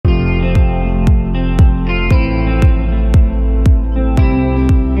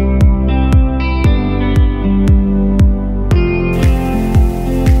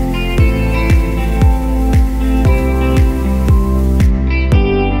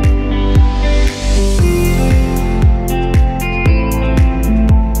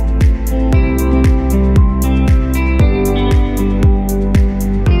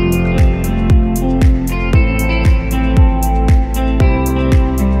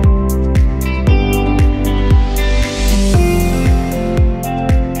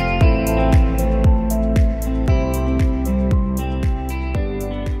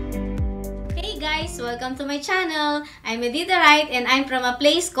I'm Editha and I'm from a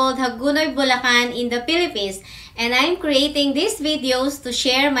place called Hagonoy, Bulacan in the Philippines. And I'm creating these videos to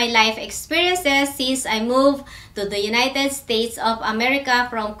share my life experiences since I moved to the United States of America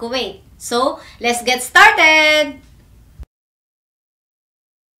from Kuwait. So, let's get started!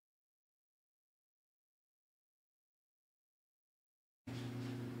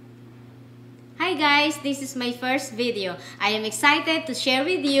 Hi guys, this is my first video. I am excited to share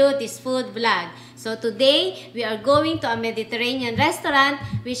with you this food vlog. So today, we are going to a Mediterranean restaurant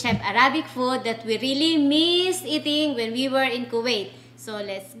which have Arabic food that we really miss eating when we were in Kuwait. So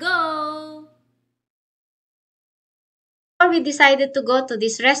let's go! Before we decided to go to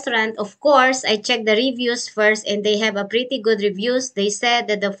this restaurant, of course, I checked the reviews first and they have a pretty good reviews. They said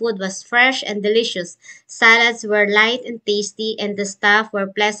that the food was fresh and delicious. Salads were light and tasty and the staff were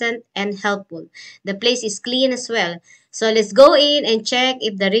pleasant and helpful. The place is clean as well. So let's go in and check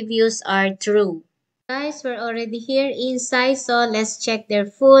if the reviews are true. Guys, we're already here inside, so let's check their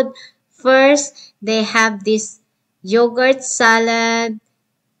food. First, they have this yogurt salad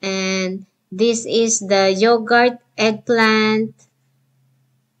and this is the yogurt eggplant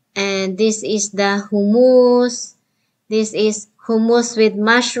and this is the hummus. This is hummus with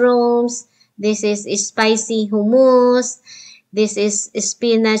mushrooms. This is spicy hummus. This is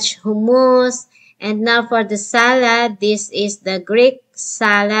spinach hummus. And now for the salad, this is the Greek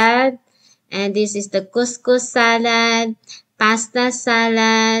salad. And this is the couscous salad, pasta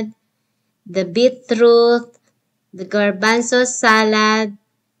salad, the beetroot, the garbanzo salad,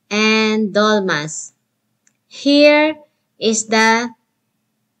 and dolmas. Here is the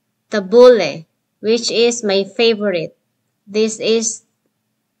tabbouleh, which is my favorite. This is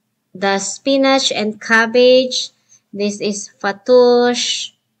the spinach and cabbage. This is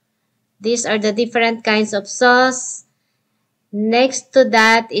fattoush. These are the different kinds of sauce. Next to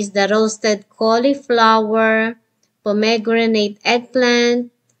that is the roasted cauliflower, pomegranate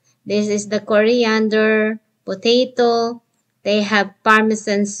eggplant. This is the coriander, potato. They have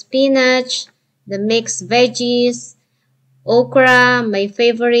parmesan spinach, the mixed veggies, okra, my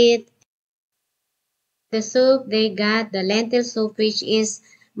favorite. The soup, they got the lentil soup, which is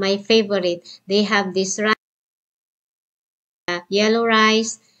my favorite. They have this rice, yellow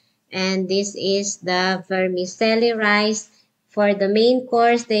rice, and this is the vermicelli rice. For the main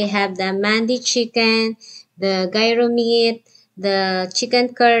course, they have the mandi chicken, the gyro meat, the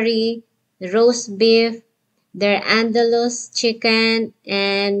chicken curry, the roast beef, their Andalus chicken,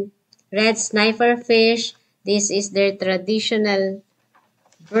 and red sniper fish. This is their traditional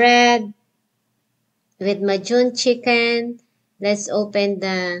bread with majun chicken. Let's open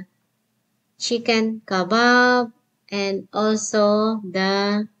the chicken kebab and also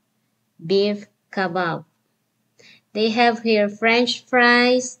the beef kebab. They have here French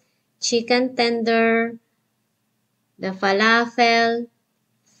fries, chicken tender, the falafel,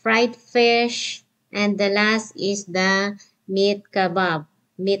 fried fish, and the last is the meat kebab,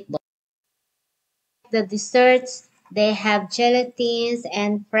 meatball. The desserts, they have gelatines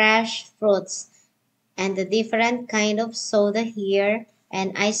and fresh fruits, and the different kind of soda here,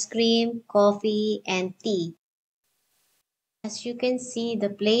 and ice cream, coffee, and tea. As you can see, the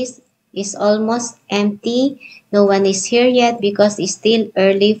place is almost empty. No one is here yet because it's still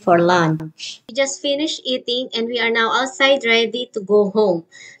early for lunch. We just finished eating and we are now outside ready to go home.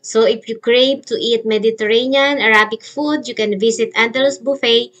 So if you crave to eat Mediterranean Arabic food, you can visit Andalus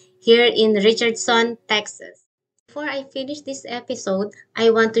Buffet here in Richardson, Texas. Before I finish this episode, I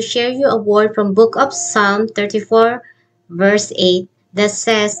want to share you a word from Book of Psalm 34 verse 8 that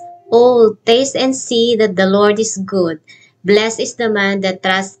says, "Oh, taste and see that the Lord is good. Blessed is the man that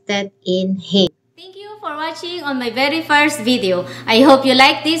trusted in him." Thank you for watching on my very first video. I hope you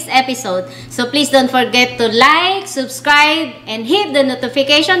like this episode. So please don't forget to like, subscribe, and hit the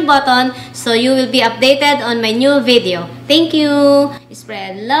notification button so you will be updated on my new video. Thank you.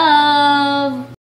 Spread love.